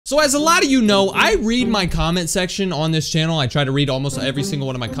So as a lot of you know, I read my comment section on this channel. I try to read almost every single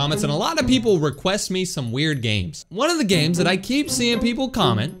one of my comments, and a lot of people request me some weird games. One of the games that I keep seeing people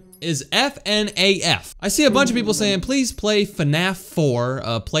comment is FNAF. I see a bunch of people saying, please play FNAF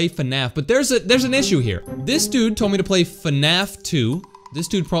 4, play FNAF, but there's an issue here. This dude told me to play FNAF 2. This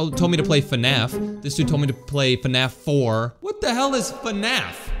dude told me to play FNAF. This dude told me to play FNAF 4. What the hell is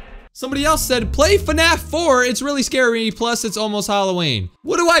FNAF? Somebody else said, play FNAF 4, it's really scary, plus it's almost Halloween.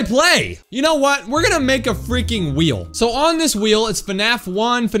 What do I play? You know what? We're gonna make a freaking wheel. So on this wheel, it's FNAF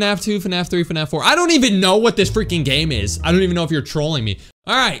 1, FNAF 2, FNAF 3, FNAF 4. I don't even know what this freaking game is. I don't even know if you're trolling me.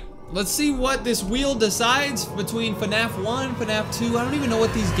 All right, let's see what this wheel decides between FNAF 1, FNAF 2. I don't even know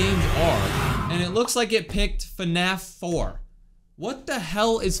what these games are. And it looks like it picked FNAF 4. What the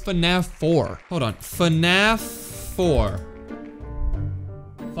hell is FNAF 4? Hold on, FNAF 4.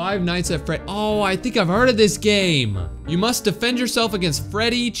 Five Nights at Freddy. Oh, I think I've heard of this game. You must defend yourself against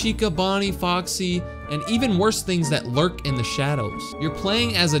Freddy, Chica, Bonnie, Foxy, and even worse things that lurk in the shadows. You're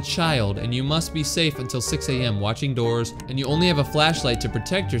playing as a child, and you must be safe until 6 a.m. watching doors, and you only have a flashlight to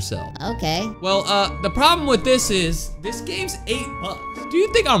protect yourself. Okay. Well, the problem with this is, this game's $8. Do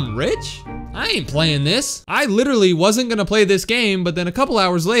you think I'm rich? I ain't playing this. I literally wasn't gonna play this game, but then a couple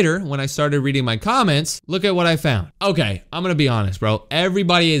hours later, when I started reading my comments, look at what I found. Okay, I'm gonna be honest, bro.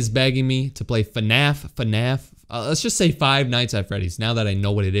 Everybody is begging me to play FNAF. Let's just say Five Nights at Freddy's, now that I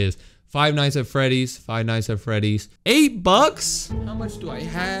know what it is. Five Nights at Freddy's, Five Nights at Freddy's. $8? How much do I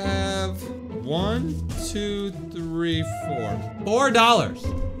have? 1, 2, 3, 4.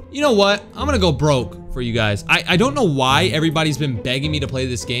 $4. You know what? I'm gonna go broke for you guys. I don't know why everybody's been begging me to play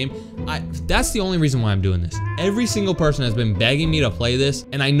this game. That's the only reason why I'm doing this. Every single person has been begging me to play this,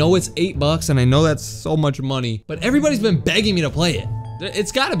 and I know it's $8, and I know that's so much money, but everybody's been begging me to play it.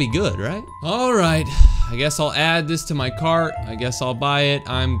 It's gotta be good, right? All right, I guess I'll add this to my cart. I guess I'll buy it.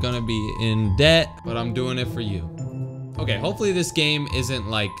 I'm gonna be in debt, but I'm doing it for you. Okay, hopefully this game isn't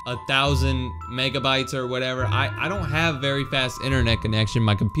like 1,000 megabytes or whatever. I don't have very fast internet connection.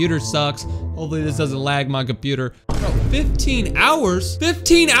 My computer sucks. Hopefully this doesn't lag my computer. Bro, 15 hours?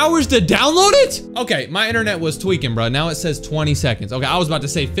 15 hours to download it? Okay, my internet was tweaking, bro. Now it says 20 seconds. Okay, I was about to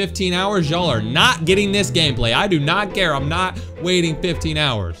say 15 hours. Y'all are not getting this gameplay. I do not care. I'm not waiting 15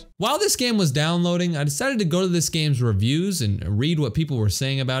 hours. While this game was downloading, I decided to go to this game's reviews and read what people were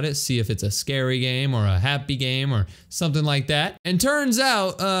saying about it, see if it's a scary game or a happy game or something like that. And turns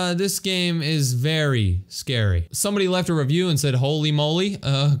out, this game is very scary. Somebody left a review and said, holy moly,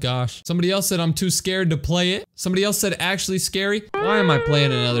 gosh. Somebody else said I'm too scared to play it. Somebody else said actually scary. Why am I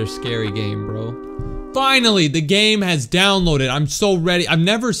playing another scary game, bro? Finally, the game has downloaded. I'm so ready. I've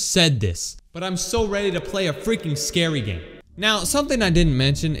never said this, but I'm so ready to play a freaking scary game. Now, something I didn't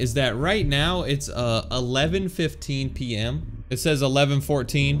mention is that right now it's 11:15 p.m. It says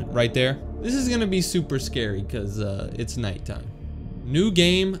 11:14 right there. This is gonna be super scary because it's nighttime. New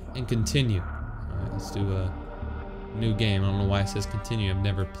game and continue. All right, let's do a new game. I don't know why it says continue. I've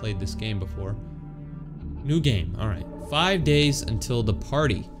never played this game before. New game. All right. 5 days until the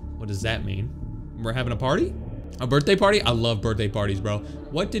party. What does that mean? We're having a party? A birthday party? I love birthday parties, bro.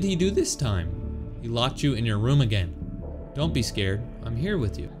 What did he do this time? He locked you in your room again. Don't be scared. I'm here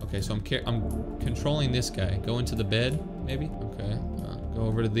with you. Okay, so I'm controlling this guy. Go into the bed, maybe? Okay, go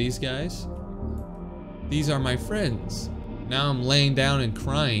over to these guys. These are my friends. Now I'm laying down and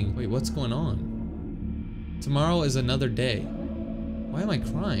crying. Wait, what's going on? Tomorrow is another day. Why am I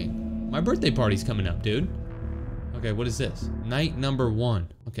crying? My birthday party's coming up, dude. Okay, what is this? Night number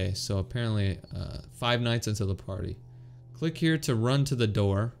 1. Okay, so apparently 5 nights until the party. Click here to run to the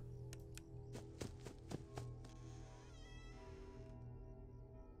door.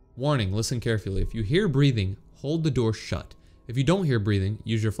 Warning, listen carefully. If you hear breathing, hold the door shut. If you don't hear breathing,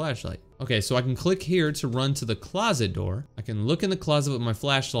 use your flashlight. Okay, so I can click here to run to the closet door. I can look in the closet with my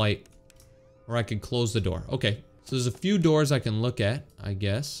flashlight, or I can close the door. Okay, so there's a few doors I can look at, I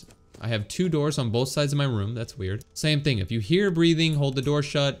guess. I have 2 doors on both sides of my room. That's weird. Same thing. If you hear breathing, hold the door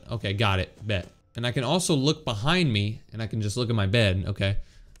shut. Okay, got it. Bet. And I can also look behind me, and I can just look at my bed. Okay.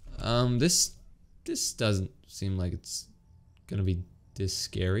 This doesn't seem like it's gonna be this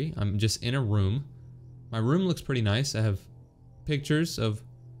scary. I'm just in a room. My room looks pretty nice. I have pictures of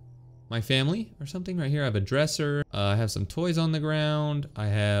my family or something right here. I have a dresser. I have some toys on the ground. I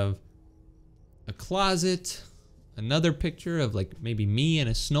have a closet. Another picture of like maybe me and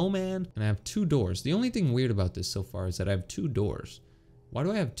a snowman. And I have 2 doors. The only thing weird about this so far is that I have 2 doors. Why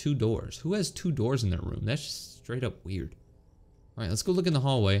do I have 2 doors? Who has 2 doors in their room? That's just straight up weird. All right, let's go look in the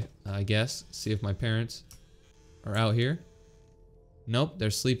hallway, I guess. See if my parents are out here. Nope, they're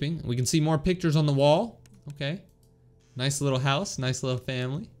sleeping. We can see more pictures on the wall. Okay. Nice little house, nice little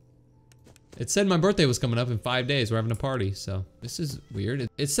family. It said my birthday was coming up in 5 days. We're having a party, so this is weird.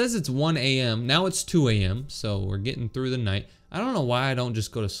 It says it's 1 a.m. Now it's 2 a.m., so we're getting through the night. I don't know why I don't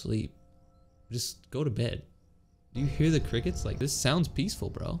just go to sleep. Just go to bed. Do you hear the crickets? Like, this sounds peaceful,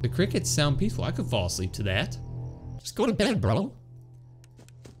 bro. The crickets sound peaceful. I could fall asleep to that. Just go to bed, bro.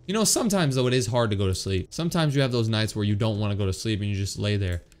 You know, sometimes, though, it is hard to go to sleep. Sometimes you have those nights where you don't want to go to sleep and you just lay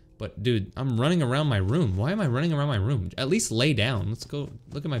there. But, dude, I'm running around my room. Why am I running around my room? At least lay down. Let's go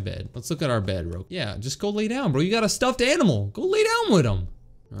look at my bed. Let's look at our bed, bro. Yeah, just go lay down, bro. You got a stuffed animal. Go lay down with him.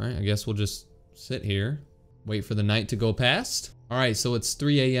 All right, I guess we'll just sit here. Wait for the night to go past. All right, so it's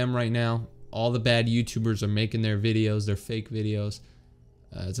 3 a.m. right now. All the bad YouTubers are making their videos, their fake videos.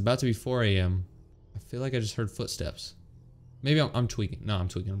 It's about to be 4 a.m. I feel like I just heard footsteps. Maybe I'm tweaking. No, I'm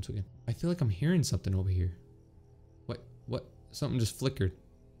tweaking. I feel like I'm hearing something over here. What? Something just flickered.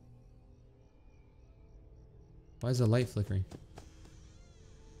 Why is the light flickering?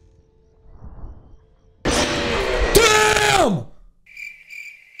 Damn!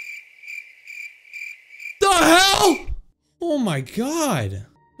 The hell? Oh my god.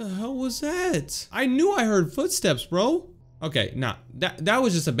 The hell was that? I knew I heard footsteps, bro. Okay, nah, that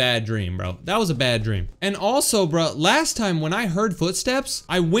was just a bad dream, bro. That was a bad dream. And also, bro, last time when I heard footsteps,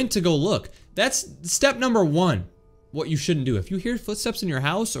 I went to go look. That's step number 1. What you shouldn't do. If you hear footsteps in your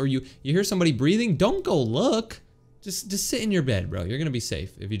house or you hear somebody breathing, don't go look. Just sit in your bed, bro. You're gonna be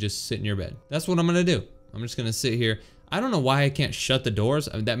safe if you just sit in your bed. That's what I'm gonna do. I'm just gonna sit here. I don't know why I can't shut the doors.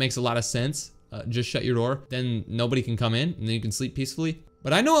 I mean, that makes a lot of sense. Just shut your door. Then nobody can come in and then you can sleep peacefully.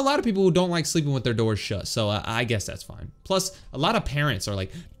 But I know a lot of people who don't like sleeping with their doors shut, so I guess that's fine. Plus, a lot of parents are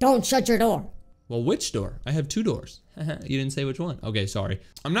like, don't shut your door. Well, which door? I have 2 doors. You didn't say which one. Okay, sorry.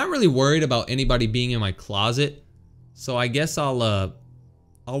 I'm not really worried about anybody being in my closet, so I guess I'll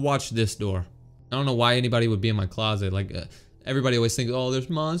watch this door. I don't know why anybody would be in my closet. Like, everybody always thinks, oh, there's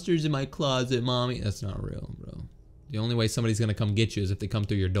monsters in my closet, mommy. That's not real, bro. The only way somebody's gonna come get you is if they come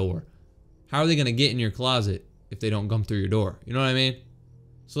through your door. How are they gonna get in your closet if they don't come through your door? You know what I mean?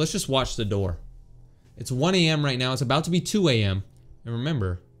 So let's just watch the door. It's 1 a.m. right now. It's about to be 2 a.m. And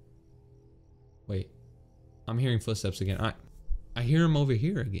remember, wait, I'm hearing footsteps again. I hear them over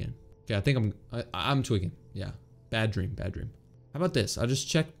here again. Okay, I think I'm tweaking. Yeah, bad dream. How about this? I'll just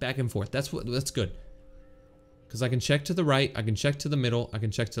check back and forth. That's good. Because I can check to the right, I can check to the middle, I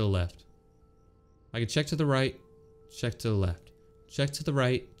can check to the left. I can check to the right, check to the left. Check to the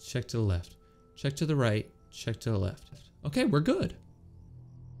right, check to the left. Check to the right, check to the left. Okay, we're good.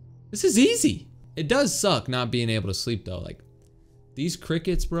 This is easy. It does suck not being able to sleep though. Like, these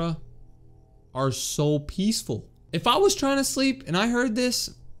crickets, bruh, are so peaceful. If I was trying to sleep and I heard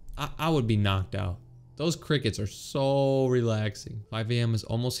this, I would be knocked out. Those crickets are so relaxing. 5 a.m. is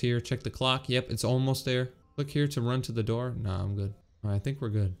almost here. Check the clock. Yep, it's almost there. Click here to run to the door. Nah, I'm good. All right, I think we're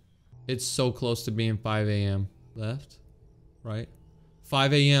good. It's so close to being 5 a.m. Left, right,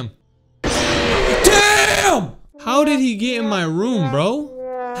 5 a.m. Damn! How did he get in my room, bro?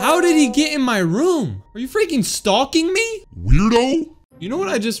 How did he get in my room? Are you freaking stalking me? Weirdo! You know what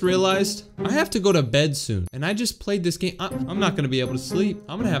I just realized? I have to go to bed soon. And I just played this game. I'm not gonna be able to sleep.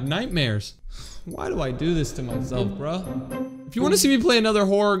 I'm gonna have nightmares. Why do I do this to myself, bro? If you want to see me play another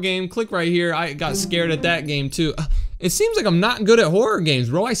horror game, click right here. I got scared at that game too. It seems like I'm not good at horror games,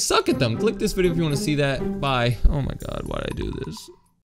 bro. I suck at them. Click this video if you want to see that. Bye. Oh my god, why'd I do this?